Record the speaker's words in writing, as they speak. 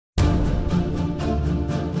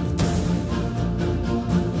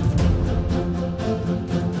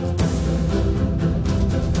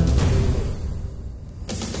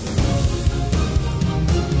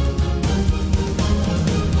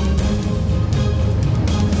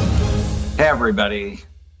Hey, everybody.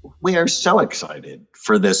 We are so excited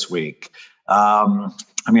for this week. I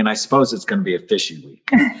suppose it's going to be a fishy week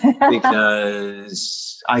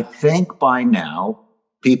because I think by now,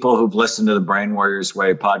 people who've listened to the Brain Warriors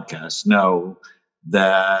Way podcast know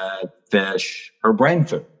that fish are brain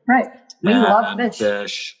food. Right. We love fish.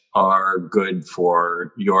 Fish are good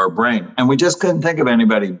for your brain. And we just couldn't think of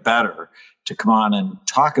anybody better to come on and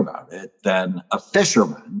talk about it than a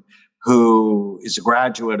fisherman who is a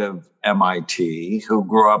graduate of MIT, who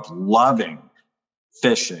grew up loving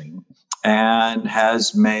fishing and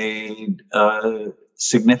has made a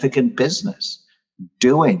significant business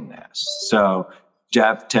doing this. So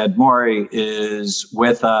Jeff Tedmori is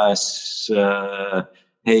with us.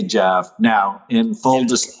 Hey, Jeff. Now, in full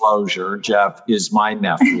disclosure, Jeff is my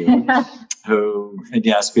nephew who, and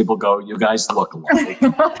yes, people go, you guys look alike.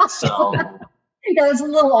 So yeah, it's a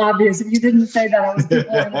little obvious. If you didn't say that I was people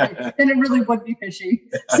alike, then it really would be fishy.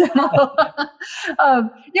 So,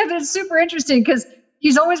 but it's super interesting because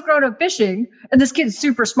he's always grown up fishing, and this kid's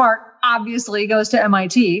super smart, obviously goes to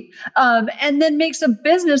MIT, and then makes a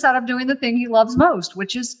business out of doing the thing he loves most,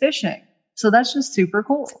 which is fishing. So that's just super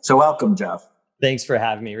cool. So welcome, Jeff. Thanks for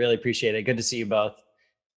having me. Really appreciate it. Good to see you both.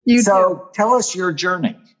 You too. Tell us your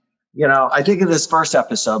journey. I think in this first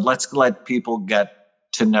episode, let's let people get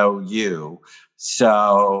to know you.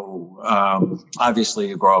 So obviously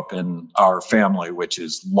you grow up in our family, which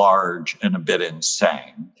is large and a bit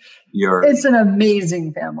insane. It's an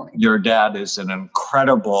amazing family. Your dad is an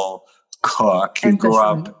incredible cook. He grew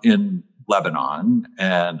up in Lebanon.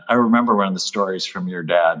 And I remember one of the stories from your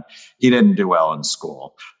dad. He didn't do well in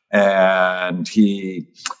school. And he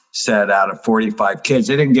said out of 45 kids,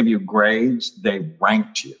 they didn't give you grades. They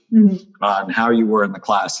ranked you on how you were in the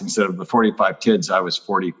class. Instead of the 45 kids, I was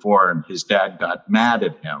 44. And his dad got mad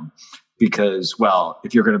at him because, well,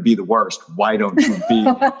 if you're going to be the worst, why don't you be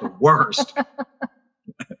the worst?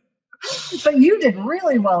 But you did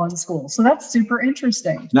really well in school. So that's super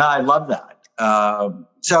interesting. No, I love that.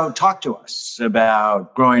 So talk to us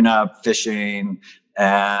about growing up fishing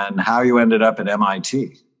and how you ended up at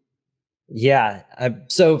MIT. Yeah.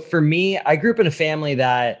 So for me, I grew up in a family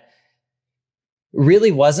that really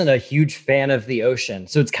wasn't a huge fan of the ocean.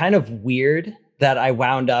 So it's kind of weird that I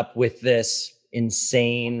wound up with this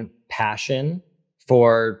insane passion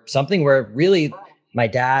for something where really my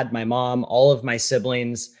dad, my mom, all of my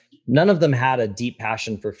siblings, none of them had a deep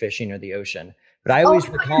passion for fishing or the ocetion. But I always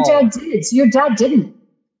recall your dad did. So your dad didn't.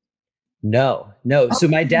 No. So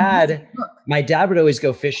my dad would always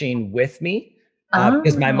go fishing with me.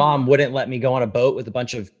 Because my mom wouldn't let me go on a boat with a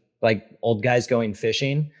bunch of like old guys going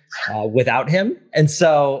fishing without him. And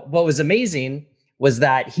so what was amazing was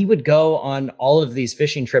that he would go on all of these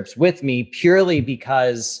fishing trips with me purely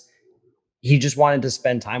because he just wanted to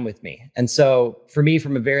spend time with me. And so for me,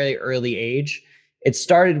 from a very early age, it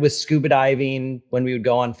started with scuba diving when we would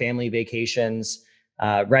go on family vacations.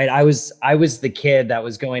 Right. I was the kid that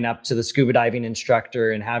was going up to the scuba diving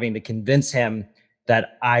instructor and having to convince him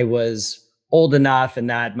that I was old enough and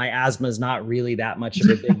that my asthma is not really that much of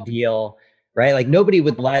a big deal, right? Like nobody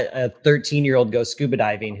would let a 13-year-old go scuba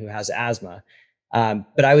diving who has asthma.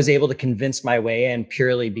 But I was able to convince my way in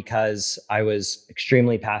purely because I was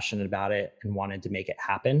extremely passionate about it and wanted to make it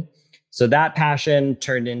happen. So that passion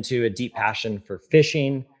turned into a deep passion for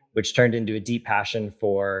fishing, which turned into a deep passion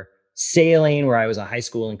for sailing, where I was a high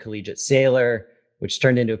school and collegiate sailor, which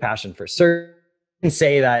turned into a passion for surfing. I can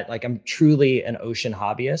say that like I'm truly an ocean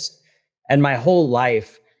hobbyist. And my whole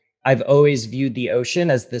life, I've always viewed the ocean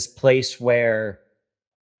as this place where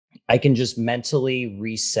I can just mentally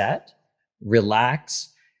reset,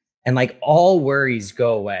 relax, and like all worries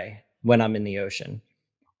go away when I'm in the ocean.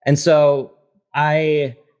 And so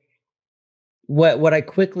what I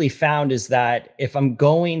quickly found is that if I'm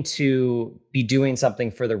going to be doing something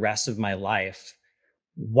for the rest of my life,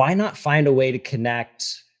 why not find a way to connect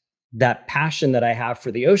that passion that I have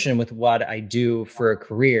for the ocean with what I do for a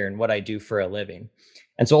career and what I do for a living.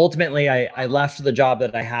 And so ultimately I left the job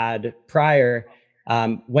that I had prior,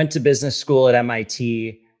 went to business school at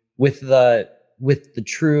MIT with the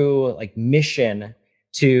true like mission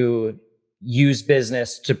to use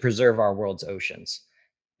business to preserve our world's oceans.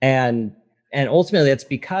 And ultimately it's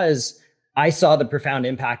because I saw the profound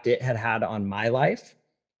impact it had had on my life.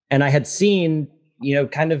 And I had seen,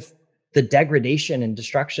 kind of the degradation and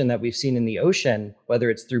destruction that we've seen in the ocean, whether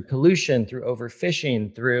it's through pollution, through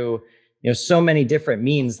overfishing, through, so many different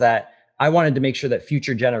means, that I wanted to make sure that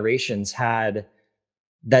future generations had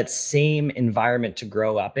that same environment to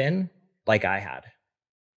grow up in like I had.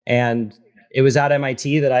 And it was at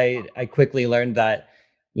MIT that I quickly learned that,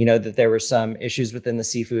 that there were some issues within the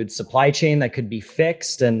seafood supply chain that could be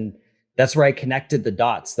fixed. And that's where I connected the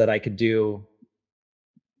dots that I could do,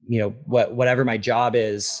 whatever my job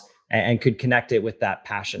is, and could connect it with that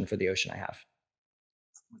passion for the ocean I have.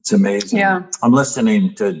 It's amazing. Yeah. I'm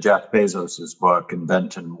listening to Jeff Bezos's book,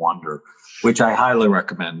 Invent and Wonder, which I highly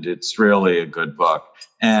recommend. It's really a good book.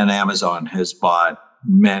 And Amazon has bought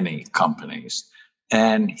many companies.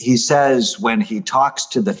 And he says when he talks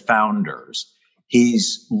to the founders,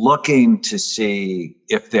 he's looking to see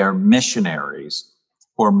if they're missionaries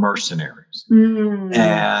or mercenaries.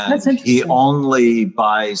 And he only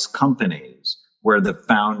buys companies where the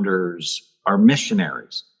founders are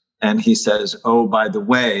missionaries. And he says, oh, by the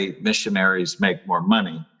way, missionaries make more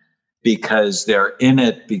money because they're in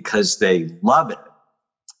it because they love it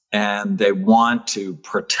and they want to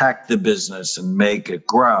protect the business and make it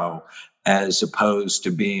grow, as opposed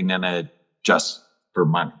to being in it just for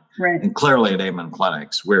money. Right. And clearly at Amen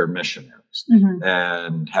Clinics, we're missionaries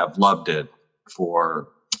and have loved it for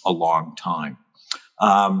a long time.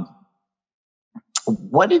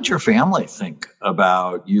 What did your family think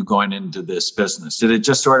about you going into this business? Did it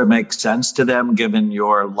just sort of make sense to them, given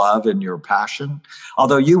your love and your passion?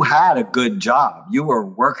 Although you had a good job, you were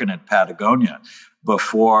working at Patagonia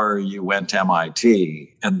before you went to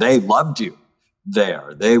MIT, and they loved you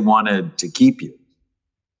there. They wanted to keep you.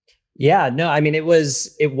 Yeah, no, I mean, it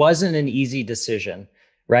wasn't an easy decision,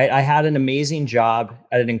 right? I had an amazing job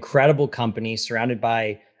at an incredible company surrounded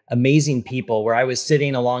by amazing people, where I was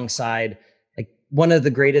sitting alongside one of the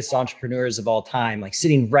greatest entrepreneurs of all time, like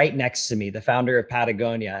sitting right next to me, the founder of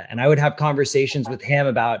Patagonia. And I would have conversations with him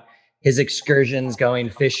about his excursions going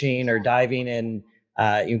fishing or diving in,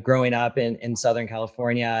 growing up in Southern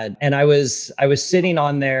California. And I was sitting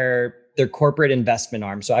on their corporate investment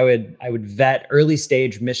arm. So I would vet early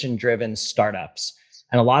stage mission driven startups.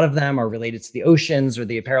 And a lot of them are related to the oceans or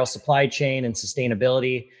the apparel supply chain and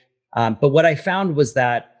sustainability. But what I found was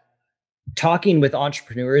that talking with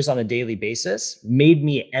entrepreneurs on a daily basis made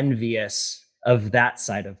me envious of that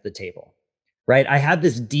side of the table, right? I had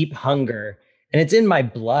this deep hunger, and it's in my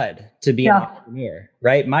blood to be an entrepreneur,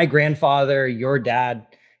 right? My grandfather, your dad,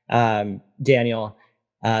 Daniel,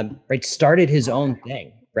 right, started his own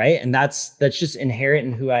thing, right? And that's just inherent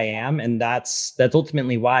in who I am. And that's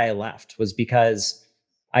ultimately why I left, was because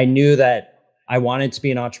I knew that I wanted to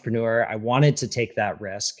be an entrepreneur. I wanted to take that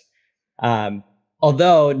risk.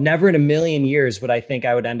 Although never in a million years would I think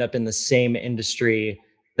I would end up in the same industry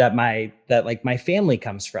that my family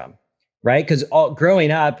comes from, right? Because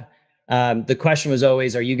growing up, the question was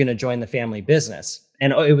always, are you going to join the family business?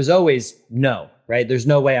 And it was always no, right? There's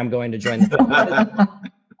no way I'm going to join the family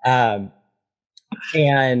business.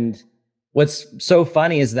 And what's so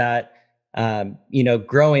funny is that,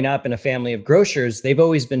 growing up in a family of grocers, they've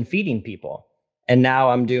always been feeding people. And now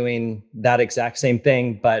I'm doing that exact same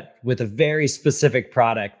thing, but with a very specific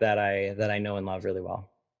product that I know and love really well.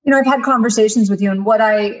 I've had conversations with you, and what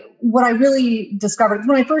I really discovered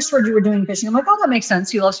when I first heard you were doing fishing, I'm like, oh, that makes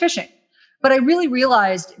sense. He loves fishing. But I really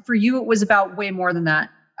realized for you, it was about way more than that.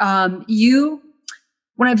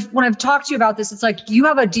 When I've talked to you about this, it's like you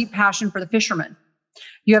have a deep passion for the fishermen.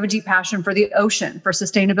 You have a deep passion for the ocean, for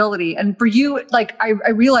sustainability. And for you, like I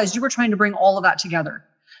realized you were trying to bring all of that together.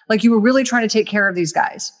 Like you were really trying to take care of these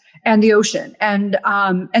guys and the ocean. And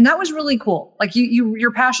that was really cool. Like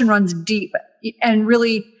your passion runs deep and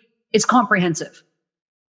really it's comprehensive.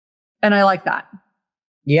 And I like that.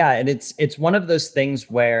 Yeah. And it's one of those things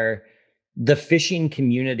where the fishing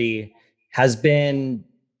community has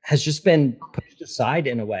just been pushed aside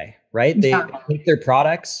in a way, right? They take their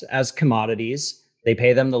products as commodities. They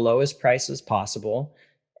pay them the lowest prices possible.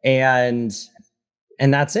 And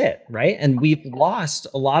that's it, right? And we've lost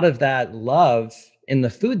a lot of that love in the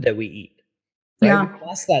food that we eat. Right? Yeah, we've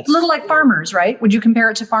lost that. It's a little like farmers, right? Would you compare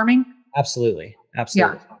it to farming? Absolutely.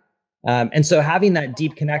 Yeah. And so having that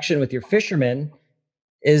deep connection with your fishermen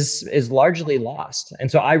is largely lost. And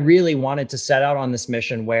so I really wanted to set out on this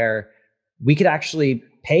mission where we could actually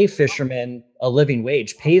pay fishermen a living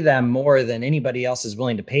wage, pay them more than anybody else is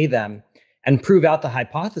willing to pay them, and prove out the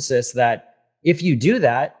hypothesis that if you do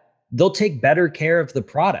that, they'll take better care of the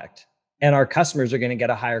product and our customers are going to get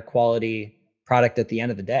a higher quality product at the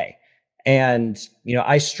end of the day. And,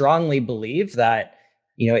 I strongly believe that,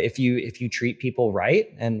 if you treat people right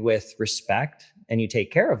and with respect and you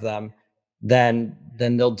take care of them, then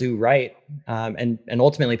they'll do right. And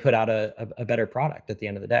ultimately put out a better product at the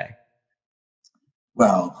end of the day.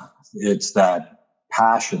 Well, it's that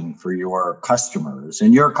passion for your customers,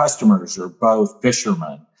 and your customers are both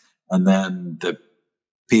fishermen and then the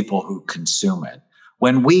people who consume it.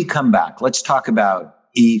 When we come back, let's talk about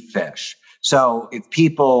E-fish. So if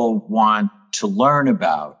people want to learn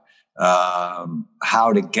about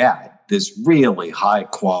how to get this really high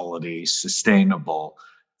quality, sustainable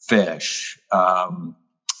fish,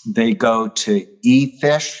 they go to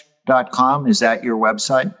efish.com. Is that your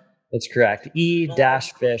website? That's correct.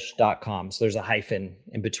 e-fish.com. So there's a hyphen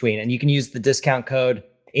in between, and you can use the discount code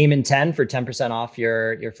Amen10 for 10% off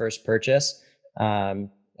your first purchase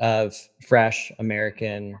of fresh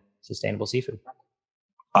American sustainable seafood.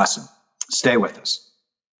 Awesome. Stay with us.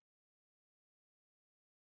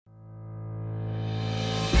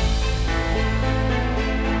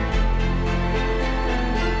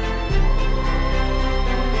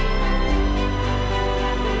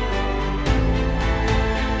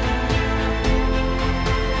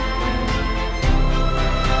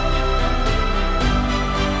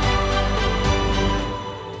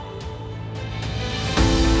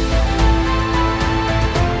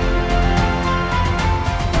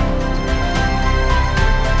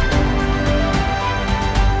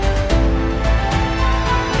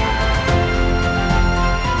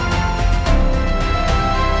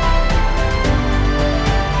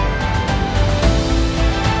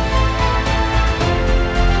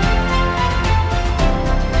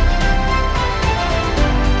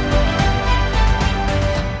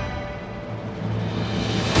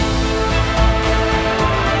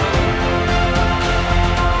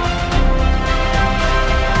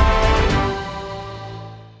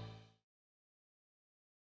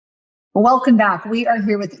 Welcome back. We are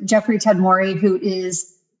here with Jeffrey Tedmori, who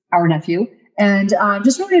is our nephew, and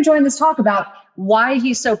just really enjoying this talk about why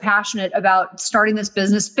he's so passionate about starting this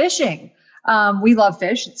business fishing. We love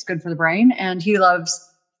fish. It's good for the brain, and he loves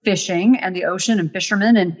fishing and the ocean and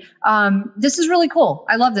fishermen. And this is really cool.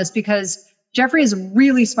 I love this because Jeffrey is a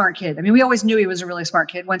really smart kid. I mean, we always knew he was a really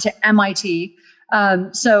smart kid, went to MIT.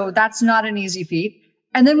 So that's not an easy feat.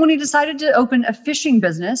 And then when he decided to open a fishing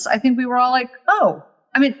business, I think we were all like, oh,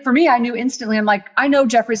 I mean, for me, I knew instantly, I'm like, I know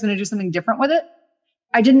Jeffrey's going to do something different with it.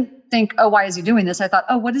 I didn't think, oh, why is he doing this? I thought,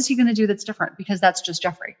 oh, what is he going to do that's different? Because that's just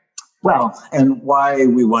Jeffrey. Well, and why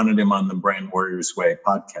we wanted him on the Brain Warriors Way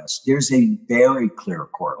podcast. There's a very clear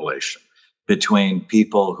correlation between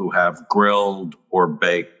people who have grilled or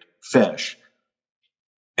baked fish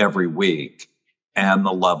every week and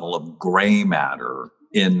the level of gray matter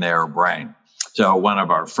in their brain. So one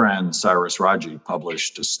of our friends, Cyrus Raji,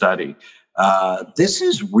 published a study. This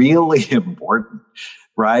is really important,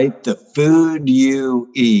 right? The food you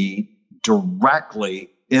eat directly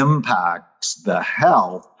impacts the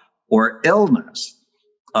health or illness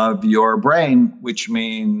of your brain, which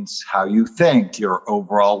means how you think, your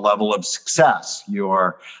overall level of success,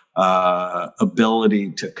 your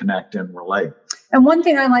ability to connect and relate. And one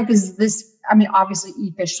thing I like is this, I mean, obviously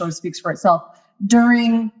E-fish sort of speaks for itself.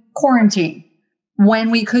 During quarantine,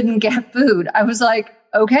 when we couldn't get food, I was like,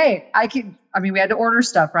 okay, we had to order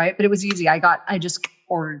stuff, right? But it was easy. I just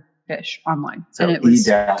ordered fish online. So and it was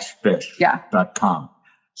e-fish.com. Yeah.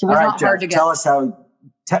 So it was not hard to get.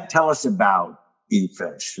 Tell us about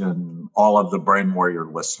E-fish and all of the Brain Warrior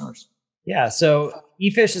listeners. Yeah. So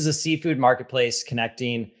E-fish is a seafood marketplace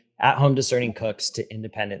connecting at-home discerning cooks to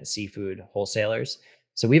independent seafood wholesalers.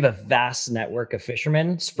 So we have a vast network of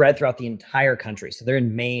fishermen spread throughout the entire country. So they're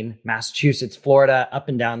in Maine, Massachusetts, Florida, up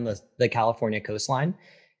and down the California coastline.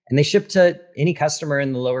 And they ship to any customer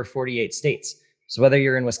in the lower 48 states. So whether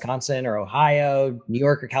you're in Wisconsin or Ohio, New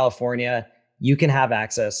York or California, you can have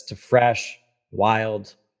access to fresh,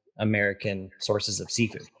 wild, American sources of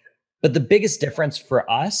seafood. But the biggest difference for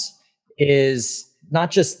us is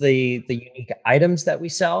not just the unique items that we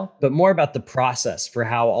sell, but more about the process for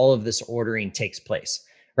how all of this ordering takes place,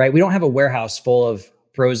 right? We don't have a warehouse full of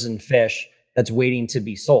frozen fish that's waiting to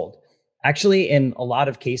be sold. Actually, in a lot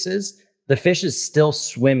of cases, the fish is still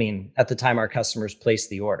swimming at the time our customers place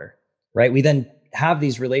the order, right? We then have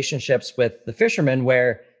these relationships with the fishermen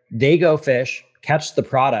where they go fish, catch the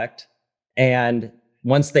product, and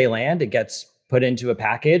once they land, it gets put into a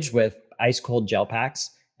package with ice cold gel packs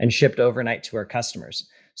and shipped overnight to our customers.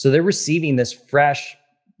 So they're receiving this fresh,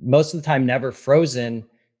 most of the time never frozen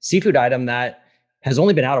seafood item that has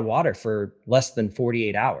only been out of water for less than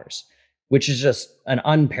 48 hours, which is just an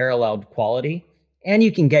unparalleled quality. And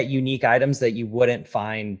you can get unique items that you wouldn't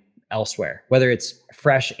find elsewhere, whether it's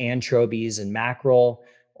fresh anchovies and mackerel,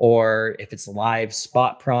 or if it's live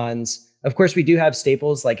spot prawns. Of course, we do have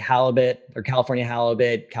staples like halibut or California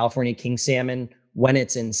halibut, California king salmon when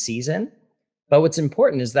it's in season. But what's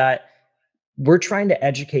important is that we're trying to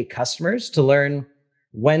educate customers to learn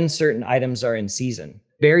when certain items are in season.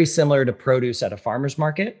 Very similar to produce at a farmer's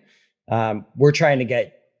market. We're trying to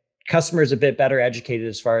get customers a bit better educated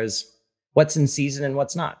as far as what's in season and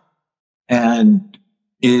what's not. And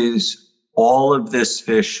is all of this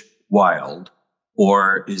fish wild,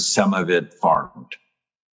 or is some of it farmed?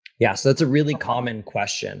 Yeah, so that's a really common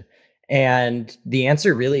question. And the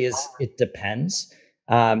answer really is it depends.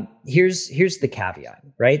 Here's the caveat,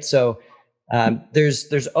 right? So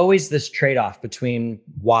there's always this trade-off between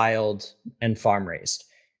wild and farm raised.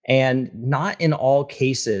 And not in all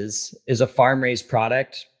cases is a farm raised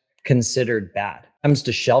product considered bad. When it comes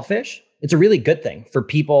to shellfish, it's a really good thing for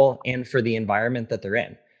people and for the environment that they're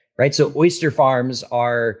in, right? So oyster farms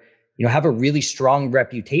are, have a really strong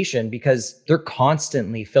reputation because they're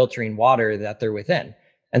constantly filtering water that they're within.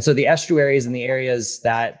 And so the estuaries and the areas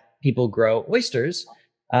that people grow oysters,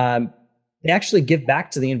 they actually give back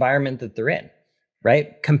to the environment that they're in,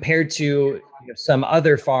 right? Compared to some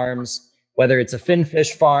other farms, whether it's a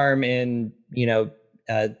finfish farm in,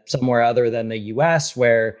 somewhere other than the US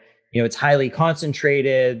where, it's highly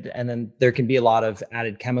concentrated, and then there can be a lot of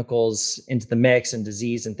added chemicals into the mix and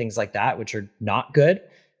disease and things like that, which are not good.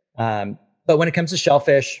 But when it comes to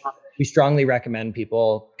shellfish, we strongly recommend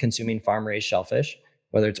people consuming farm-raised shellfish,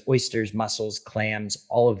 whether it's oysters, mussels, clams,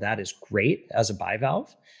 all of that is great as a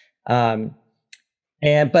bivalve.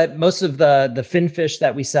 But most of the finfish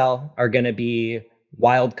that we sell are going to be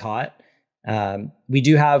wild caught. We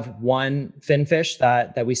do have one finfish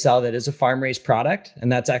that we sell that is a farm-raised product,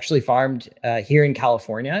 and that's actually farmed here in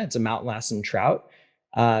California. It's a Mount Lassen trout.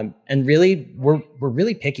 And really, we're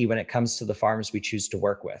really picky when it comes to the farms we choose to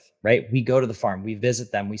work with, right? We go to the farm, we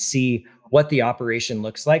visit them, we see what the operation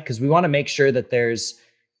looks like, because we want to make sure that there's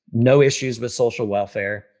no issues with social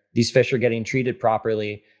welfare. These fish are getting treated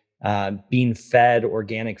properly, being fed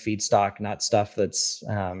organic feedstock, not stuff that's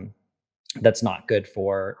not good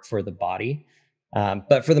for the body.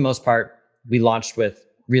 But for the most part, we launched with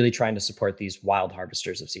really trying to support these wild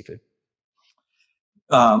harvesters of seafood.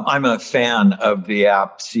 I'm a fan of the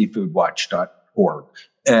app seafoodwatch.org,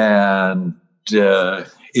 and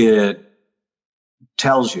it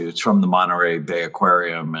tells you, it's from the Monterey Bay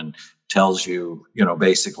Aquarium, and tells you,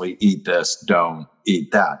 basically eat this, don't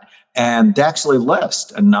eat that. And they actually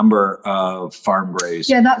list a number of farm-raised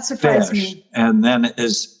that surprised fish. me. And then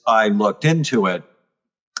as I looked into it,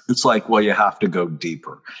 it's like, well, you have to go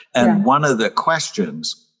deeper. And one of the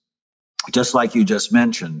questions, just like you just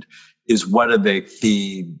mentioned, is what do they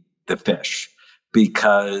feed the fish?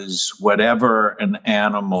 Because whatever an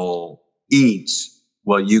animal eats,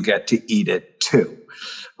 well, you get to eat it too,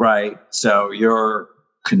 right? So you're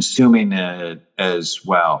consuming it as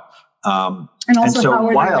well. And so how are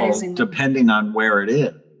they wild, raising them? depending on where it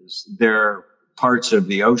is, there are parts of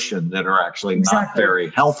the ocean that are actually not very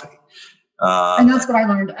healthy. And that's what I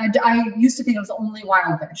learned. I used to think it was only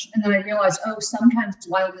wild fish. And then I realized, sometimes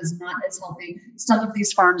wild is not as healthy. Some of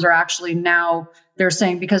these farms are actually now, they're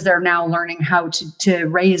saying, because they're now learning how to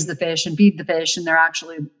raise the fish and feed the fish, and they're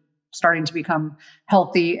actually starting to become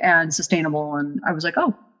healthy and sustainable. And I was like,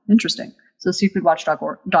 interesting. So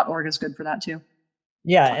seafoodwatch.org is good for that too.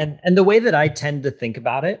 Yeah. And the way that I tend to think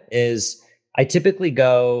about it is I typically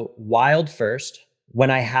go wild first when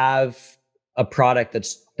I have a product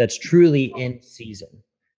that's truly in season,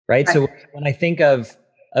 right? So when I think of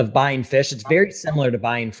buying fish, it's very similar to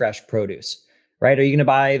buying fresh produce, right? Are you going to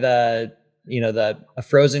buy a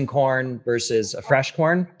frozen corn versus a fresh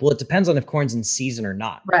corn? Well, it depends on if corn's in season or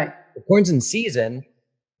not. Right. If corn's in season,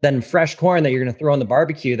 then fresh corn that you're going to throw on the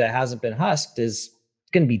barbecue that hasn't been husked is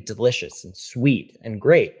going to be delicious and sweet and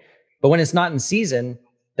great. But when it's not in season,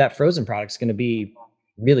 that frozen product's going to be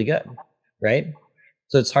really good, right?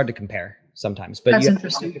 So it's hard to compare sometimes, but you have to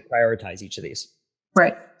prioritize each of these.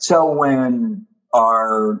 Right. So when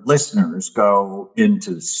our listeners go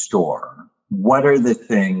into the store, what are the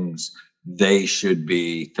things they should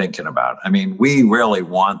be thinking about? I mean, we really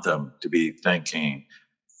want them to be thinking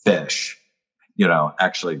fish.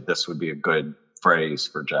 Actually, this would be a good phrase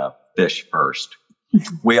for Jeff, fish first.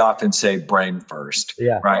 We often say brain first,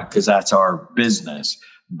 right? Because that's our business.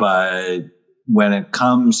 But when it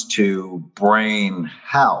comes to brain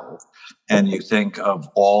health, and you think of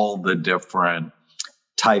all the different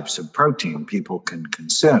types of protein people can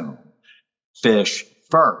consume, fish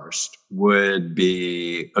first would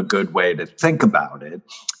be a good way to think about it,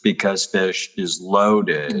 because fish is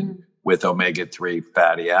loaded with omega-3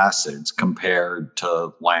 fatty acids compared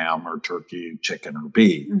to lamb or turkey, chicken or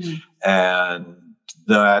beef. And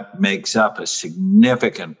that makes up a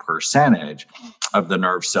significant percentage of the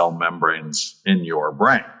nerve cell membranes in your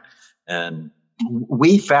brain. And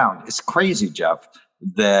we found, it's crazy, Jeff,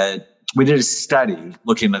 that we did a study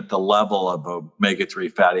looking at the level of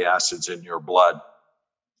omega-3 fatty acids in your blood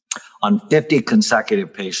on 50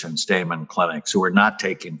 consecutive patients, Damon clinics, who were not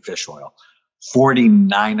taking fish oil.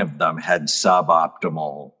 49 of them had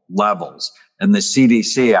suboptimal levels. And the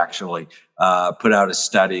CDC actually put out a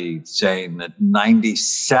study saying that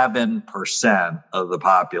 97% of the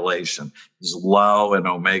population is low in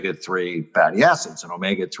omega-3 fatty acids. And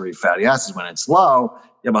omega-3 fatty acids, when it's low,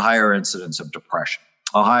 you have a higher incidence of depression,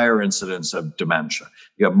 a higher incidence of dementia.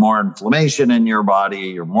 You have more inflammation in your body.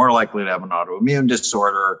 You're more likely to have an autoimmune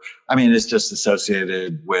disorder. I mean, it's just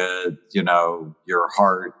associated with, your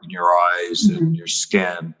heart and your eyes and your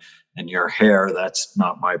skin and your hair. That's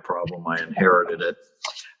not my problem. I inherited it.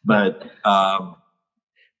 But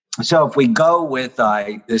so if we go with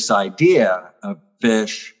this idea of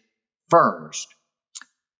fish first,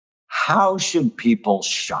 how should people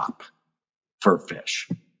shop for fish?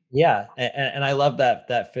 Yeah, and I love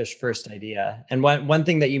that fish first idea. And one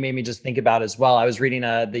thing that you made me just think about as well, I was reading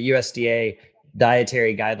the USDA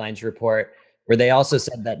dietary guidelines report where they also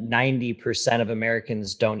said that 90% of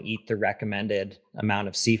Americans don't eat the recommended amount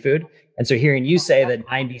of seafood. And so hearing you say that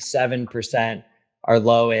 97% are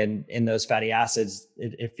low in those fatty acids,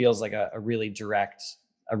 it feels like a really direct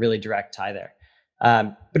tie there.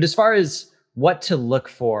 But as far as what to look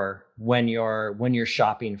for when you're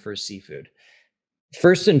shopping for seafood,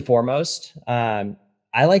 first and foremost,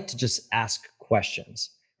 I like to just ask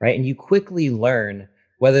questions, right? And you quickly learn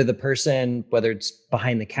whether it's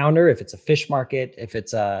behind the counter, if it's a fish market, if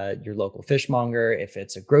it's your local fishmonger, if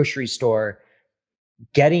it's a grocery store,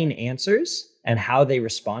 getting answers and how they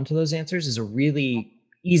respond to those answers is a really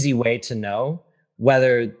easy way to know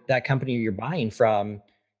whether that company you're buying from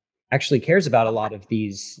actually cares about a lot of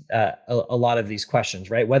these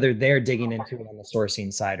questions, right? Whether they're digging into it on the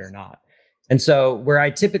sourcing side or not. And so where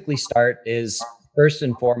I typically start is first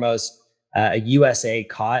and foremost, a USA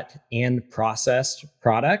caught and processed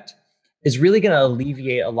product is really going to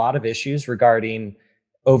alleviate a lot of issues regarding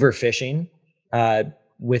overfishing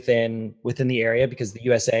within the area, because the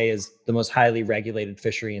USA is the most highly regulated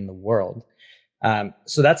fishery in the world.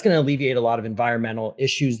 So that's going to alleviate a lot of environmental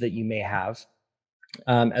issues that you may have,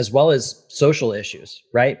 as well as social issues,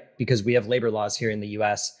 right? Because we have labor laws here in the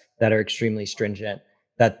US that are extremely stringent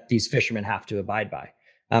that these fishermen have to abide by.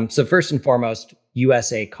 So first and foremost,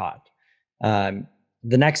 USA caught.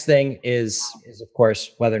 The next thing is of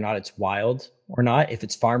course, whether or not it's wild or not. If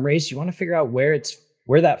it's farm raised, you want to figure out where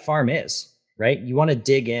that farm is, right? You want to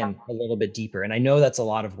dig in a little bit deeper. And I know that's a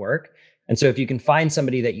lot of work. And so if you can find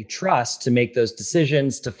somebody that you trust to make those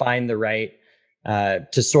decisions, to find the right,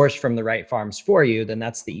 to source from the right farms for you, then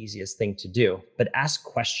that's the easiest thing to do. But ask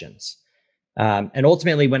questions. And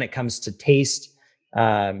ultimately, when it comes to taste,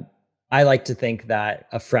 I like to think that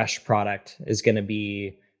a fresh product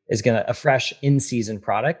a fresh in-season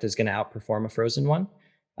product is going to outperform a frozen one.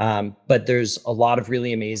 But there's a lot of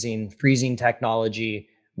really amazing freezing technology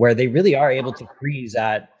where they really are able to freeze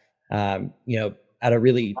at a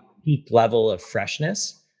really peak level of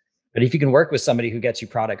freshness. But if you can work with somebody who gets you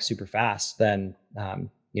products super fast, then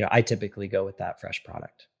I typically go with that fresh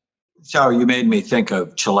product. So you made me think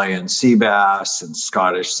of Chilean sea bass and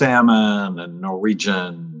Scottish salmon and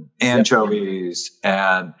Norwegian anchovies.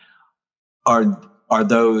 Yep. And are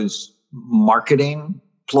those marketing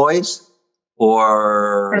ploys,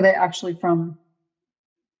 or are they actually from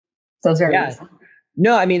those areas? Yeah.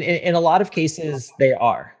 No, I mean, in a lot of cases they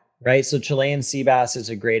are, right? So Chilean sea bass is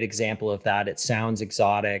a great example of that. It sounds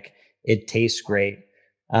exotic. It tastes great.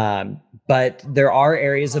 But there are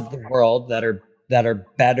areas of the world that are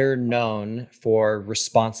better known for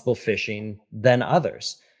responsible fishing than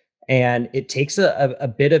others. And it takes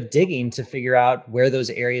a bit of digging to figure out where those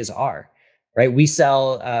areas are, right? We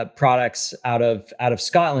sell products out of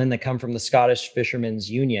Scotland that come from the Scottish Fishermen's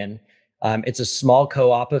Union. It's a small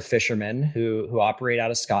co-op of fishermen who operate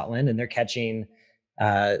out of Scotland, and they're catching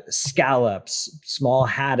scallops, small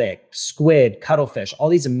haddock, squid, cuttlefish, all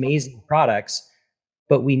these amazing products.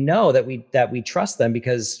 But we know that we trust them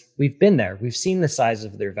because we've been there. We've seen the size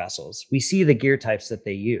of their vessels. We see the gear types that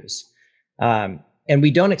they use. And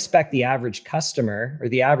we don't expect the average customer or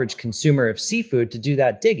the average consumer of seafood to do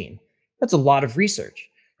that digging. That's a lot of research.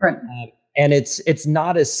 Right. And it's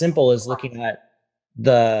not as simple as looking at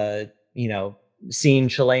seeing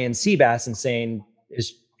Chilean sea bass and saying,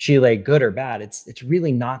 is Chile good or bad? It's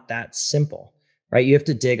really not that simple, right? You have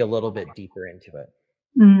to dig a little bit deeper into it.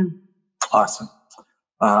 Mm. Awesome.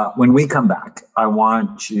 When we come back, I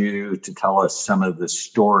want you to tell us some of the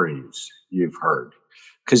stories you've heard,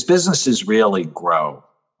 because businesses really grow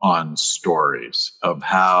on stories of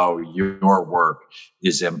how your work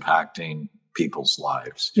is impacting people's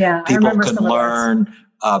lives. Yeah, people can learn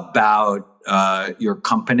about your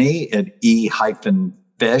company at e-fish.com.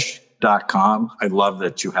 I love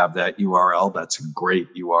that you have that URL. That's a great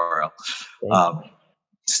URL.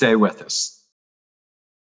 Stay with us.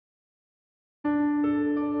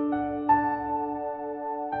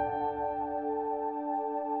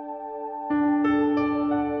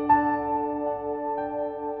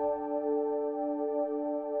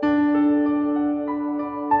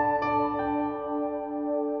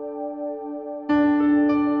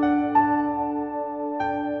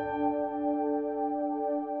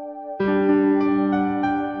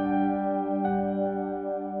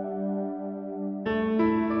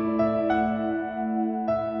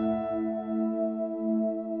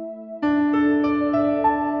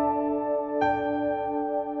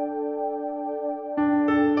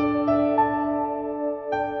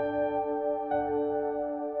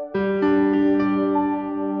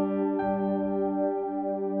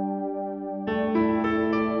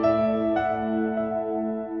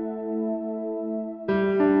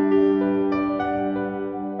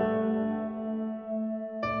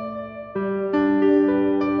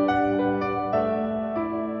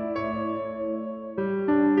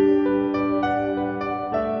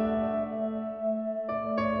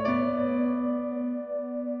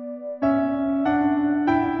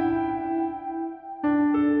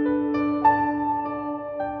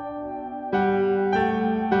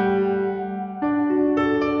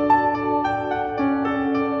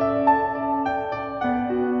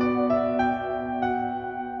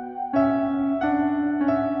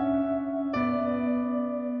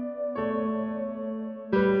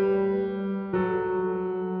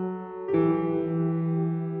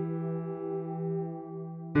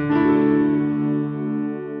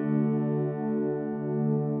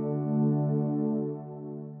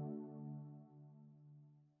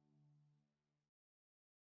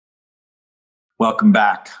 Welcome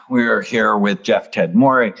back. We're here with Jeff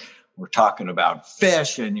Tedmori. We're talking about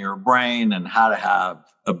fish and your brain and how to have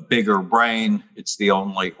a bigger brain. It's the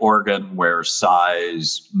only organ where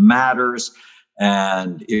size matters.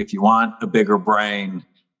 And if you want a bigger brain,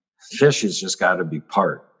 fish has just got to be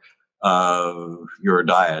part of your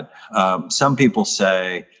diet. Some people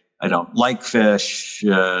say, I don't like fish,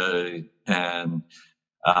 and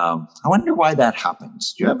I wonder why that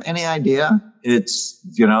happens. Do you have any idea? It's,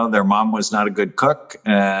 their mom was not a good cook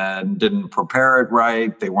and didn't prepare it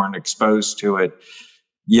right. They weren't exposed to it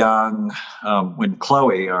young. When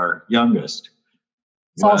Chloe, our youngest,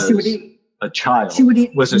 That's all she would eat. A child. She would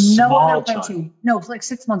eat was a no small other child. protein. No, it was like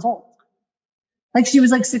 6 months old. Like she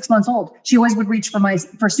was like 6 months old. She always would reach for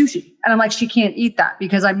sushi. And I'm like, she can't eat that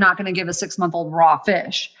because I'm not going to give a 6-month-old raw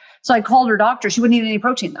fish. So I called her doctor. She wouldn't eat any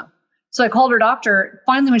protein though. So I called her doctor.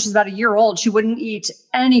 Finally, when she's about a year old, she wouldn't eat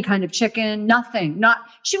any kind of chicken, nothing.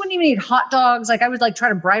 She wouldn't even eat hot dogs. Like I would try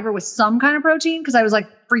to bribe her with some kind of protein because I was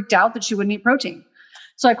freaked out that she wouldn't eat protein.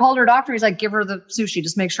 So I called her doctor. He's like, give her the sushi,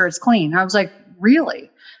 just make sure it's clean. I was like,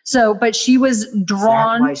 really? So, but she was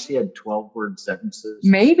drawn. Is that why she had 12-word sentences?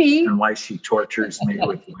 Maybe. And why she tortures me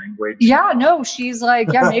with language? Yeah, no, she's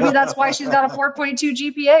like, yeah, maybe that's why she's got a 4.2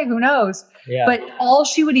 GPA. Who knows? Yeah. But all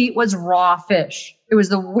she would eat was raw fish. It was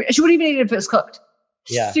she wouldn't even eat it if it was cooked.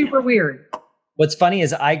 Yeah. Super weird. What's funny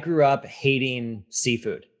is I grew up hating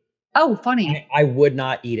seafood. Oh, funny. I would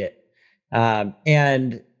not eat it.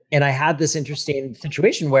 And I had this interesting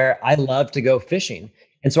situation where I love to go fishing.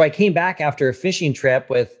 And so I came back after a fishing trip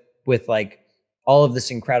with all of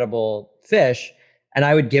this incredible fish, and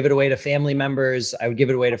I would give it away to family members. I would give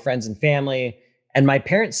it away to friends and family. And my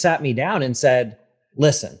parents sat me down and said,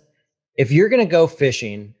 listen, if you're going to go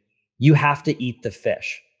fishing, you have to eat the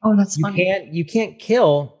fish. Oh, that's funny. You can't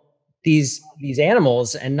kill these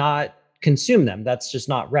animals and not consume them. That's just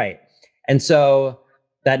not right. And so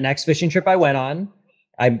that next fishing trip I went on,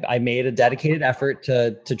 I made a dedicated effort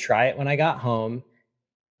to try it when I got home.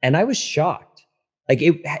 And I was shocked.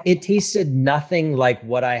 It tasted nothing like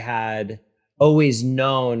what I had always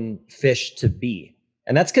known fish to be.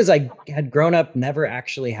 And that's because I had grown up never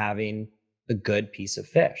actually having a good piece of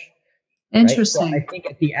fish. Interesting. Right? So I think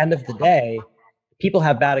at the end of the day, people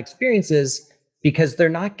have bad experiences because they're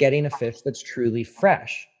not getting a fish that's truly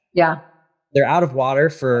fresh. Yeah. They're out of water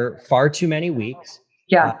for far too many weeks.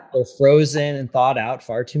 Yeah. They're frozen and thawed out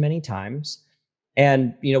far too many times.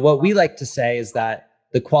 And what we like to say is that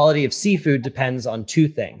the quality of seafood depends on two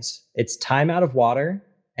things. It's time out of water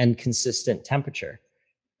and consistent temperature.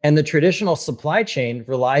 And the traditional supply chain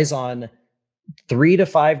relies on 3 to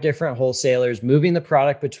 5 different wholesalers moving the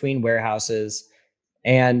product between warehouses.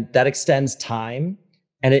 And that extends time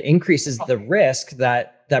and it increases the risk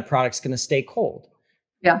that that product's going to stay cold.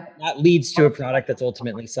 Yeah. That leads to a product that's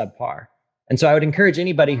ultimately subpar. And so I would encourage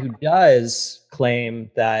anybody who does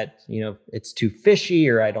claim that, it's too fishy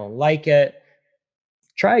or I don't like it,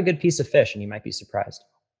 try a good piece of fish and you might be surprised.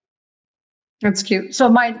 That's cute. So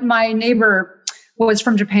my neighbor was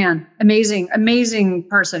from Japan. Amazing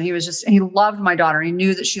person. He loved my daughter. He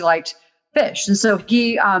knew that she liked fish. And so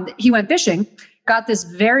he went fishing, got this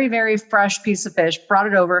very, very fresh piece of fish, brought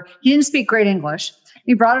it over. He didn't speak great English.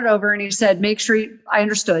 He brought it over and he said, make sure you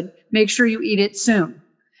eat it soon.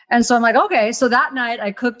 And so I'm like, okay. So that night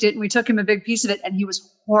I cooked it and we took him a big piece of it and he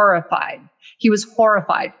was horrified.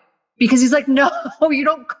 Because he's like, no, you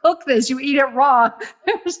don't cook this. You eat it raw.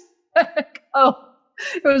 It was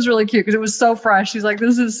it was really cute because it was so fresh. He's like,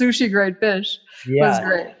 this is sushi grade fish. Yeah. It was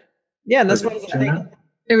great. Yeah. And that's one of the things.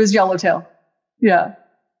 It was yellowtail. Yeah.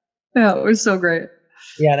 Yeah. It was so great.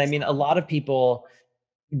 Yeah. And I mean, a lot of people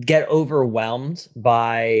get overwhelmed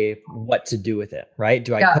by what to do with it, right?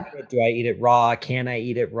 Do I cook it? Do I eat it raw? Can I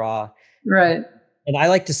eat it raw? Right. And I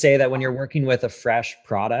like to say that when you're working with a fresh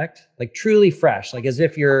product, like truly fresh, like as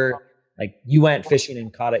if you're you went fishing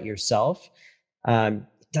and caught it yourself, it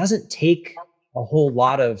doesn't take a whole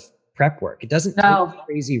lot of prep work. It doesn't take a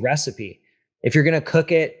crazy recipe. If you're going to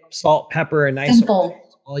cook it, salt, pepper, and nice oil,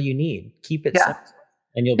 that's all you need. Keep it simple.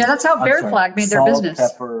 And that's how Bear Flag made their business.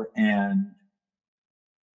 Salt, pepper, and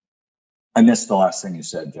I missed the last thing you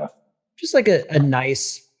said, Jeff. Just like a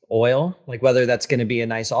nice oil, like whether that's going to be a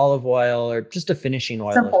nice olive oil or just a finishing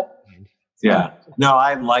oil. Simple. Yeah. No,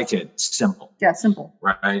 I like it simple. Yeah, simple.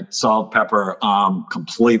 Right. Salt, pepper.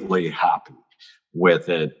 Completely happy with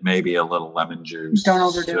it. Maybe a little lemon juice. Don't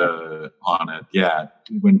overdo it. On it. Yeah.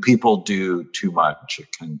 When people do too much,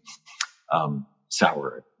 it can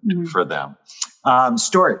sour it for them.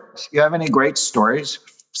 Stories. You have any great stories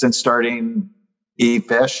since starting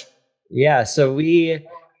E-fish? Yeah. So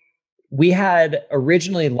we had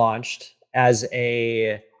originally launched as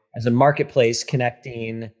a as a marketplace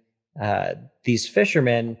connecting these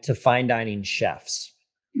fishermen to fine dining chefs.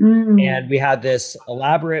 And we had this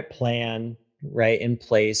elaborate plan right in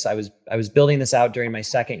place. I was building this out during my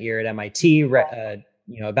second year at MIT,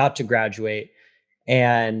 about to graduate,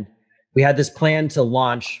 and we had this plan to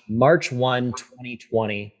launch March 1,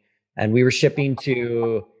 2020, and we were shipping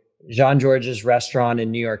to Jean George's restaurant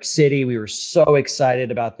in New York City. We were so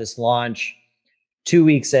excited about this launch. 2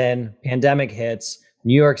 weeks in, pandemic hits.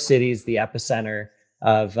 New York City is the epicenter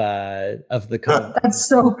of the COVID. That's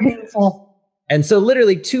so painful. And so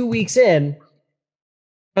literally 2 weeks in,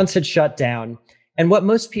 restaurants had shut down. And what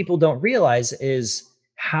most people don't realize is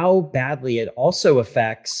how badly it also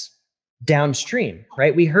affects downstream,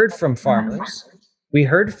 right? We heard from farmers, we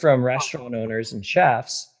heard from restaurant owners and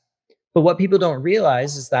chefs, but what people don't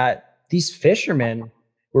realize is that these fishermen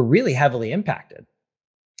were really heavily impacted.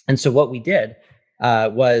 And so what we did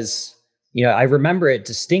was, I remember it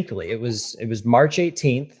distinctly. It was March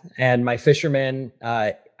 18th, and my fisherman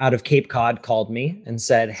out of Cape Cod called me and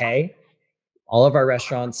said, "Hey, all of our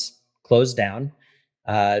restaurants closed down.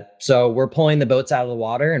 So we're pulling the boats out of the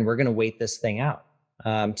water and we're going to wait this thing out.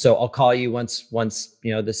 So I'll call you once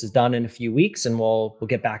this is done in a few weeks, and we'll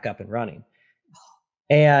get back up and running."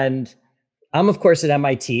 And I'm of course at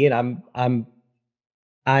MIT, and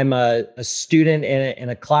I'm a student in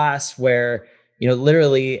a class where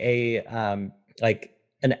literally an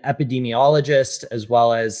epidemiologist, as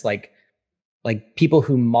well as like people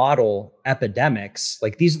who model epidemics,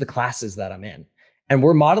 like these are the classes that I'm in, and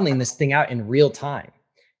we're modeling this thing out in real time.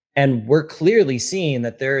 And we're clearly seeing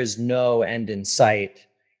that there is no end in sight,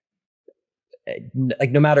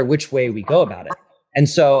 like no matter which way we go about it. And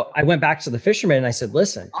so I went back to the fisherman and I said,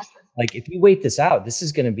 "Listen, like if you wait this out, this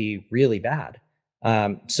is going to be really bad.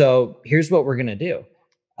 So here's what we're going to do.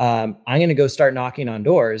 I'm going to go start knocking on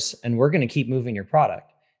doors, and we're going to keep moving your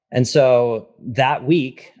product." And so that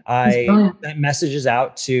week, I sent messages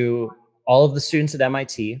out to all of the students at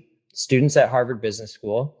MIT, students at Harvard Business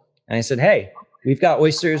School, and I said, "Hey, we've got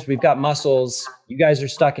oysters, we've got mussels. You guys are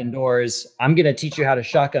stuck indoors. I'm going to teach you how to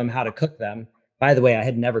shuck them, how to cook them." By the way, I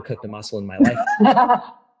had never cooked a mussel in my life.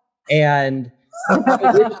 And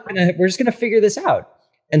we're just going to figure this out.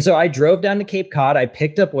 And so I drove down to Cape Cod. I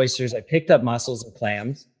picked up oysters. I picked up mussels and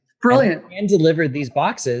clams. Brilliant. And delivered these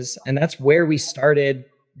boxes. And that's where we started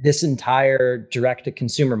this entire direct to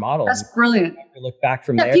consumer model. That's brilliant. Look back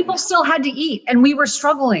from there. People still had to eat, and we were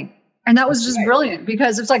struggling. And that was just brilliant,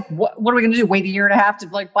 because it's like, what are we going to do? Wait a year and a half to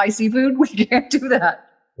buy seafood? We can't do that.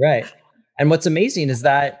 Right. And what's amazing is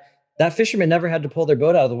that fisherman never had to pull their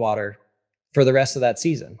boat out of the water for the rest of that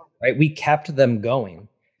season, right? We kept them going.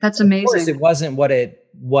 That's amazing. Of course, it wasn't what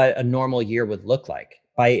a normal year would look like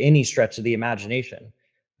by any stretch of the imagination,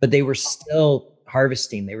 but they were still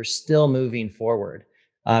harvesting. They were still moving forward,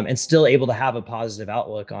 and still able to have a positive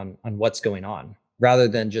outlook on what's going on, rather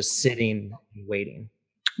than just sitting and waiting.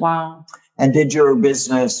 Wow. And did your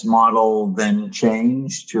business model then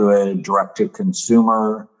change to a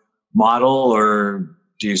direct-to-consumer model, or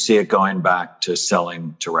do you see it going back to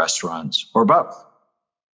selling to restaurants, or both?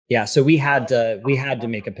 Yeah, so we had to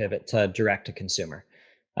make a pivot to direct-to-consumer.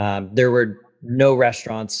 There were no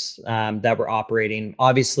restaurants that were operating.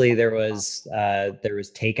 Obviously, there was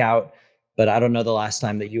takeout, but I don't know the last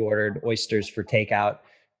time that you ordered oysters for takeout,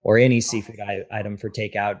 or any seafood item for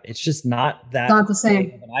takeout. It's just not the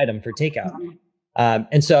same of an item for takeout.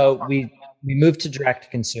 And so we moved to direct to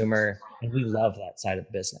consumer, and we love that side of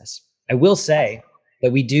the business. I will say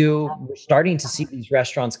that we're starting to see these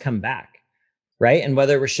restaurants come back, right? And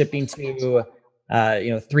whether we're shipping to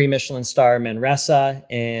 3 Michelin star Manresa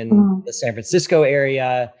in the San Francisco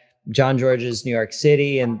area, John George's New York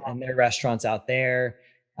City, and their restaurants out there,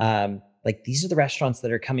 these are the restaurants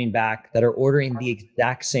that are coming back, that are ordering the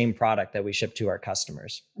exact same product that we ship to our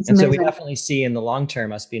customers. And so we definitely see in the long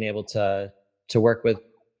term us being able to work with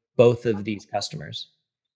both of these customers.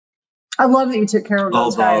 I love that you took care of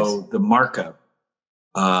those guys. Although the markup,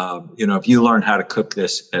 if you learn how to cook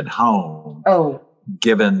this at home,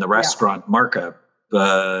 given the restaurant markup,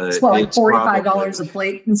 it's like $45 a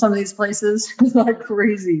plate in some of these places. It's like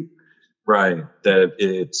crazy. Right. That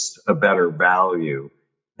it's a better value.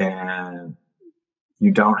 And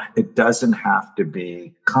it doesn't have to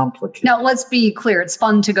be complicated. Now, let's be clear. It's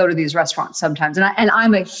fun to go to these restaurants sometimes. And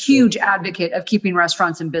I'm a huge advocate of keeping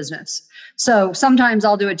restaurants in business. So sometimes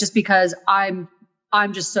I'll do it just because I'm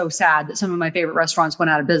just so sad that some of my favorite restaurants went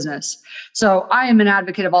out of business. So I am an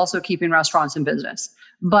advocate of also keeping restaurants in business.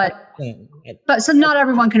 But so not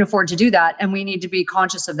everyone can afford to do that. And we need to be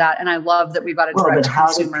conscious of that. And I love that we've got a direct to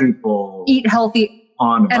consumer. How do people eat healthy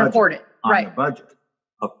and afford it? On a budget.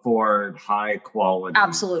 afford high quality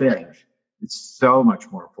Absolutely. fish, it's so much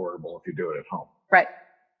more affordable if you do it at home. Right.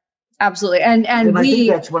 Absolutely. And I think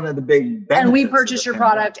that's one of the big benefits. And we purchase your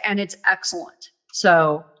product and it's excellent.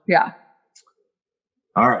 So yeah.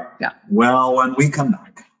 All right. Yeah. Well, when we come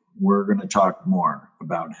back, we're going to talk more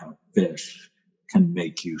about how fish can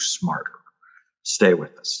make you smarter. Stay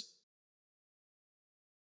with us.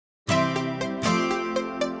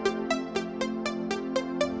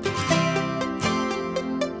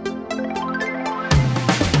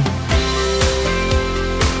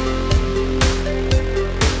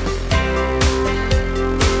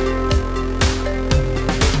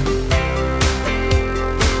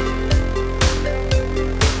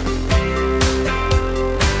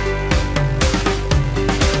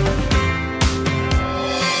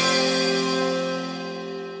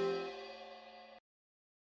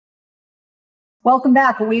 Welcome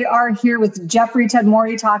back. We are here with Jeffrey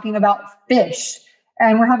Tedmori talking about fish.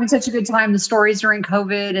 And we're having such a good time, the stories during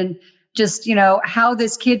COVID and just, how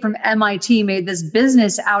this kid from MIT made this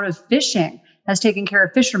business out of fishing, has taken care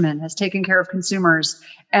of fishermen, has taken care of consumers,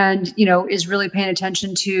 and, is really paying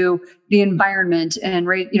attention to the environment and,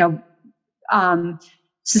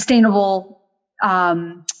 sustainably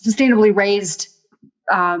raised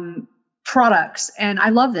products. And I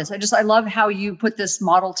love this. I love how you put this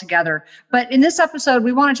model together. But in this episode,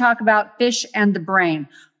 we want to talk about fish and the brain.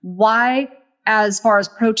 Why, as far as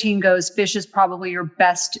protein goes, fish is probably your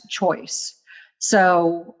best choice.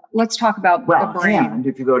 So let's talk about the brain. And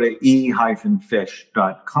if you go to e-fish.com,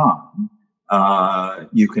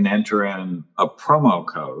 you can enter in a promo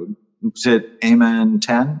code. Is it Amen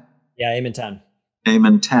 10? Yeah, Amen 10.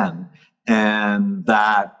 Amen 10. And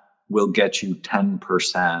that will get you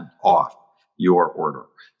 10% off your order.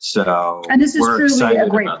 So, and this is truly a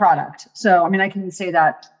great product. So, I can say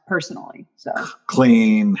that personally. So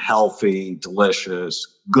clean, healthy, delicious,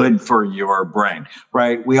 good for your brain,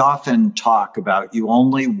 right? We often talk about you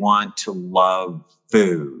only want to love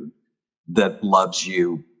food that loves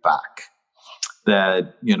you back.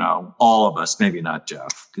 That, all of us, maybe not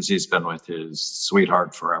Jeff, because he's been with his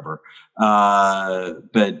sweetheart forever.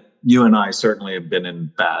 But you and I certainly have been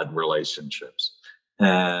in bad relationships.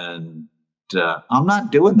 And I'm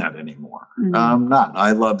not doing that anymore. Mm-hmm. I'm not.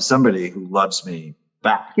 I love somebody who loves me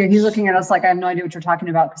back. Yeah, he's looking at us like I have no idea what you're talking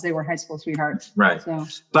about because they were high school sweethearts. Right. So.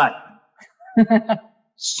 But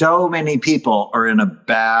so many people are in a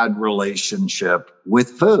bad relationship with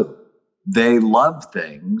food. They love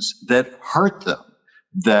things that hurt them,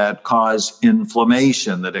 that cause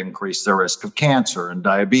inflammation, that increase their risk of cancer and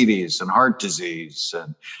diabetes and heart disease.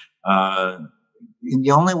 And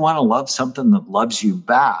you only want to love something that loves you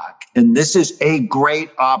back. And this is a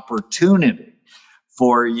great opportunity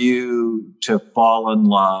for you to fall in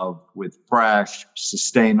love with fresh,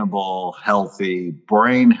 sustainable, healthy,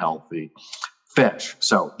 brain healthy fish.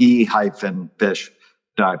 So e-fish.com.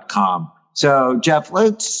 So Jeff,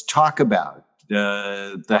 let's talk about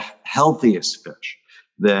the healthiest fish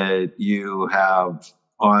that you have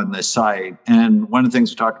on the site. And one of the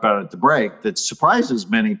things we talked about at the break that surprises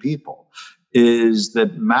many people is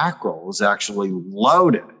that mackerel is actually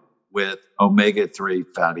loaded with omega-3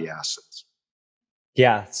 fatty acids.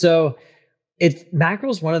 Yeah. So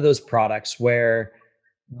mackerel is one of those products where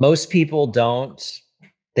most people don't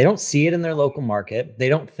see it in their local market. They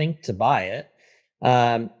don't think to buy it.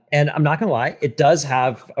 And I'm not going to lie, it does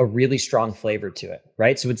have a really strong flavor to it,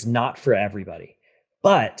 right? So it's not for everybody,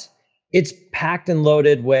 but it's packed and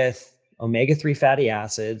loaded with omega-3 fatty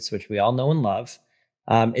acids, which we all know and love.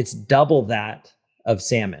 It's double that of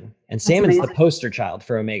salmon, and salmon's the poster child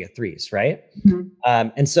for omega-3s, right? Mm-hmm.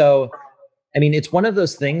 And so, it's one of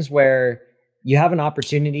those things where you have an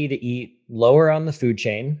opportunity to eat lower on the food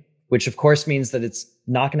chain, which of course means that it's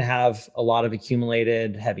not going to have a lot of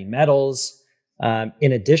accumulated heavy metals,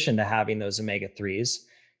 in addition to having those omega-3s.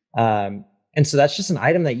 And so that's just an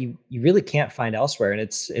item that you really can't find elsewhere. And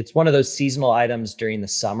it's one of those seasonal items during the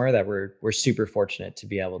summer that we're super fortunate to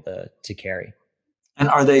be able to carry. And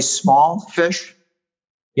are they small fish?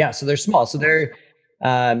 Yeah, so they're small. So they're,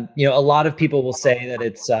 a lot of people will say that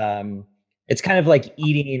it's kind of like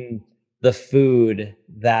eating the food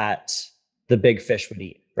that the big fish would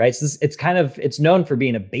eat, right? So it's known for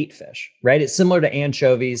being a bait fish, right? It's similar to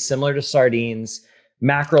anchovies, similar to sardines.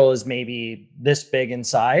 Mackerel is maybe this big in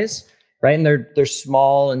size, right? And they're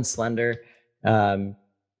small and slender.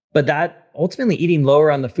 But that ultimately eating lower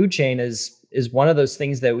on the food chain is one of those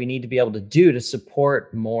things that we need to be able to do to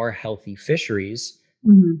support more healthy fisheries,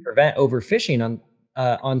 mm-hmm. prevent overfishing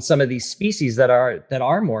on some of these species that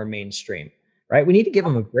are more mainstream, right? We need to give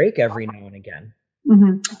them a break every now and again.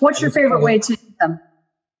 Mm-hmm. What's your favorite way to eat them?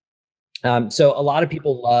 So a lot of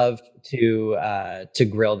people love to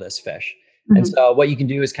grill this fish. And Mhm. so what you can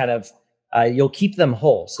do is kind of you'll keep them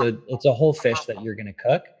whole. So it's a whole fish that you're going to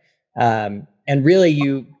cook. And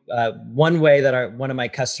really, one way that one of my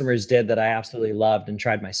customers did that I absolutely loved and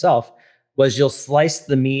tried myself was you'll slice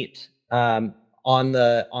the meat on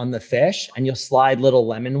the fish, and you'll slide little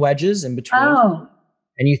lemon wedges in between, Oh,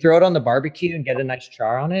 and you throw it on the barbecue and get a nice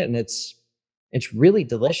char on it, and it's really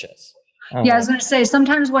delicious. yeah. I was going to say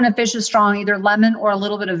sometimes when a fish is strong, either lemon or a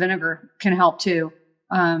little bit of vinegar can help too,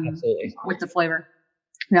 Absolutely. with the flavor.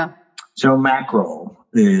 Yeah. So mackerel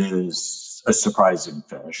is a surprising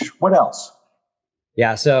fish. What else?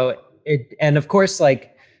 Yeah. So and of course,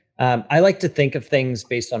 like I like to think of things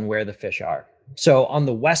based on where the fish are. So on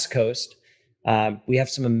the West Coast, we have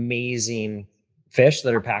some amazing fish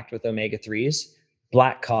that are packed with omega-3s.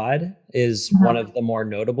 Black cod is one of the more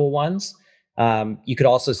notable ones. You could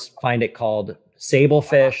also find it called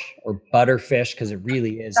sablefish or butterfish because it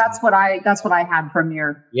really is. That's what I had from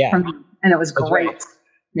Yeah. and it was That's great. right.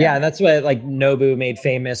 Yeah, that's what like Nobu made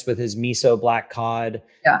famous with his miso black cod,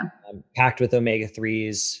 Yeah. packed with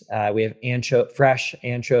omega-3s. We have fresh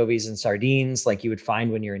anchovies and sardines like you would find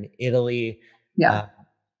when you're in Italy. Yeah.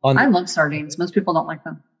 I love sardines. Most people don't like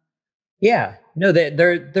them. Yeah, no,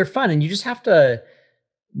 they're fun, and you just have to.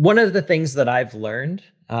 One of the things that I've learned,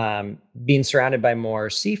 being surrounded by more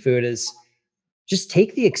seafood, is just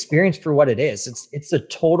take the experience for what it is. It's a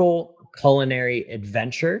total culinary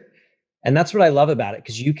adventure. And that's what I love about it,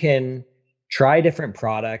 because you can try different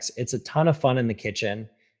products. It's a ton of fun in the kitchen,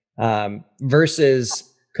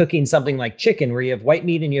 versus cooking something like chicken where you have white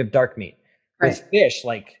meat and you have dark meat. Right. With fish,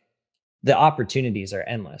 like the opportunities are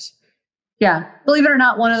endless. Yeah. Believe it or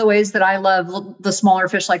not, one of the ways that I love the smaller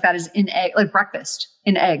fish like that is in egg, like breakfast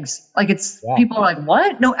in eggs. Like people are like,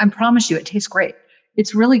 what? No, I promise you, it tastes great.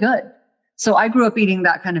 It's really good. So I grew up eating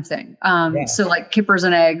that kind of thing. So like kippers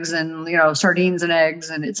and eggs and, sardines and eggs,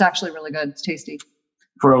 and it's actually really good. It's tasty.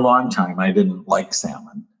 For a long time, I didn't like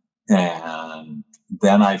salmon. And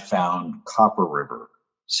then I found Copper River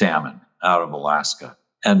salmon out of Alaska.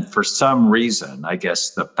 And for some reason, I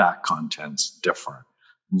guess the fat content's different.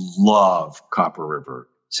 Love Copper River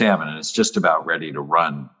salmon. And it's just about ready to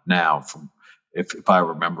run now from, if I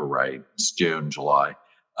remember right, it's June, July.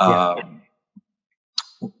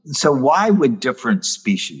 So why would different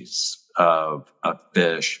species of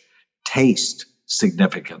fish taste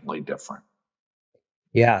significantly different?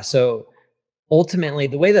 Yeah. So ultimately,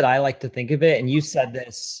 the way that I like to think of it, and you said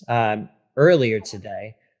this earlier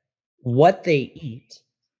today, what they eat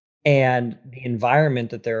and the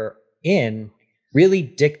environment that they're in really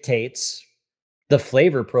dictates the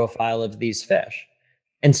flavor profile of these fish.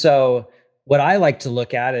 And so what I like to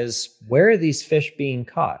look at is, where are these fish being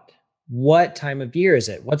caught? What time of year is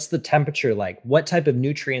it? What's the temperature like? What type of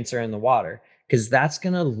nutrients are in the water? Because that's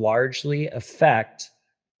going to largely affect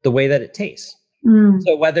the way that it tastes.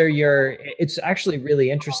 So it's actually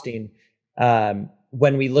really interesting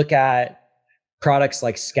when we look at products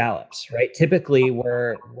like scallops, right? Typically,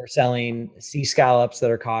 we're selling sea scallops that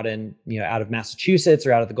are caught in out of Massachusetts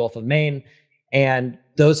or out of the Gulf of Maine, and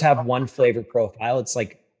those have one flavor profile. It's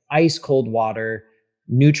like ice cold water,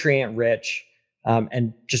 nutrient rich,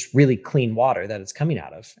 and just really clean water that it's coming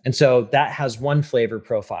out of. And so that has one flavor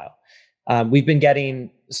profile. We've been getting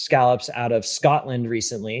scallops out of Scotland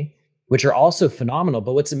recently, which are also phenomenal.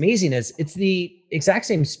 But what's amazing is it's the exact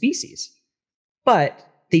same species, but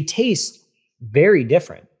they taste very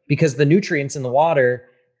different because the nutrients in the water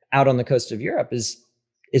out on the coast of Europe is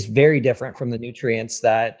very different from the nutrients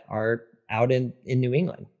that are out in New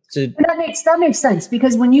England. So and that makes sense,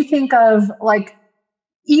 because when you think of like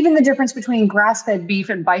even the difference between grass-fed beef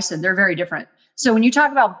and bison, they're very different. So when you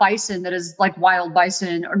talk about bison that is like wild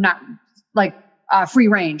bison, or not like free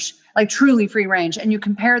range, like truly free range, and you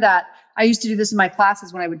compare that, I used to do this in my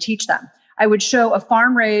classes when I would teach them. I would show a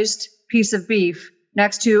farm-raised piece of beef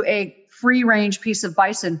next to a free-range piece of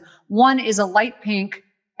bison. One is a light pink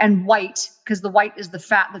and white, because the white is the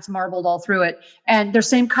fat that's marbled all through it, and they're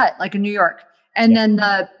same cut, like in New York. And then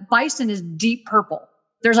the bison is deep purple.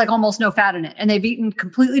 There's like almost no fat in it, and they've eaten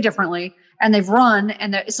completely differently, and they've run,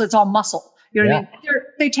 and so it's all muscle. You know what I mean?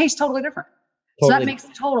 They taste totally different. Totally. So that makes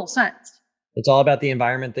total sense. It's all about the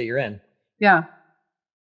environment that you're in. Yeah.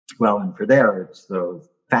 Well, and for there, it's the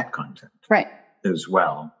fat content. Right. As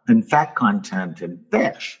well. And fat content in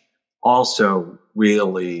fish also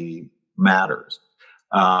really matters.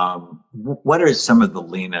 What are some of the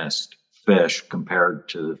leanest fish compared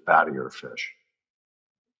to the fattier fish?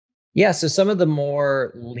 Yeah, so some of the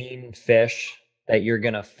more lean fish that you're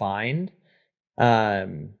going to find,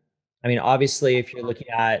 obviously, if you're looking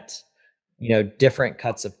at different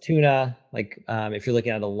cuts of tuna. Like if you're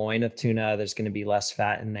looking at a loin of tuna, there's going to be less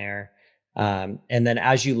fat in there. And then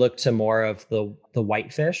as you look to more of the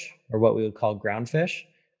white fish, or what we would call ground fish,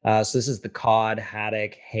 so this is the cod,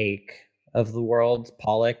 haddock, hake of the world,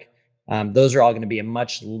 pollock. Those are all going to be a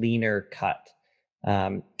much leaner cut.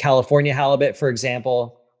 California halibut, for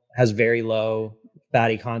example, has very low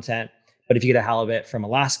fatty content. But if you get a halibut from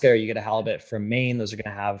Alaska or you get a halibut from Maine, those are going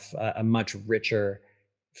to have a much richer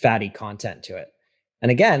fatty content to it. And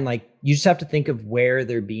again, like, you just have to think of where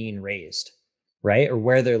they're being raised, right? Or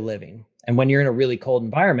where they're living. And when you're in a really cold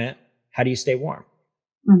environment, how do you stay warm?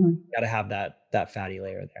 You got to have that fatty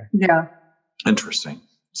layer there. Yeah. Interesting.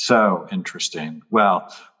 So interesting. Well,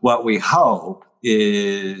 what we hope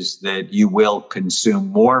is that you will consume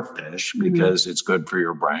more fish because it's good for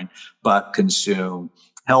your brain, but consume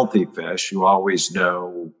healthy fish. You always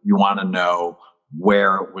know, you want to know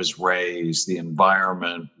where it was raised, the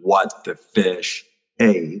environment, what the fish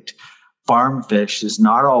ate. Farm fish is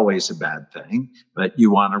not always a bad thing, but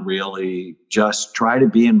you want to really just try to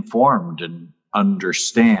be informed and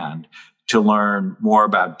understand to learn more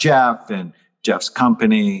about Jeff and Jeff's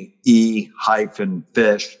company, E-fish.com.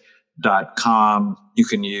 You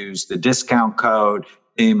can use the discount code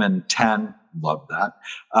Amen10. Love that.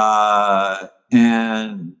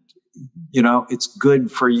 And, it's good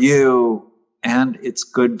for you and it's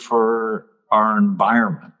good for our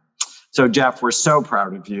environment. So, Jeff, we're so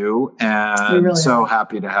proud of you and really so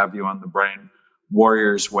happy to have you on the Brain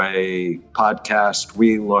Warriors Way podcast.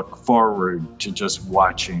 We look forward to just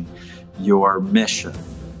watching your mission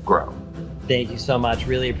grow. Thank you so much.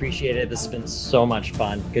 Really appreciate it. This has been so much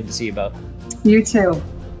fun. Good to see you both. You too.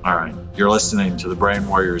 All right. You're listening to the Brain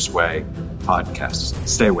Warriors Way podcast.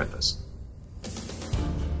 Stay with us.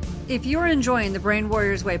 If you're enjoying the Brain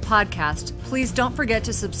Warriors Way podcast, please don't forget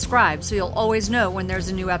to subscribe so you'll always know when there's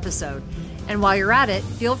a new episode. And while you're at it,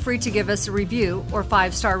 feel free to give us a review or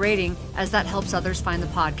 5-star rating, as that helps others find the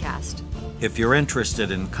podcast. If you're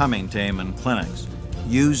interested in coming to Amen Clinics,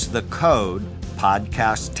 use the code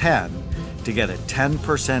podcast10 to get a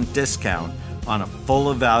 10% discount on a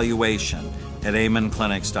full evaluation at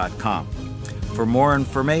amenclinics.com. For more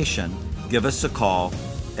information, give us a call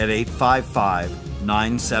at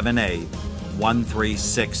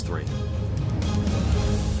 855-978-1363.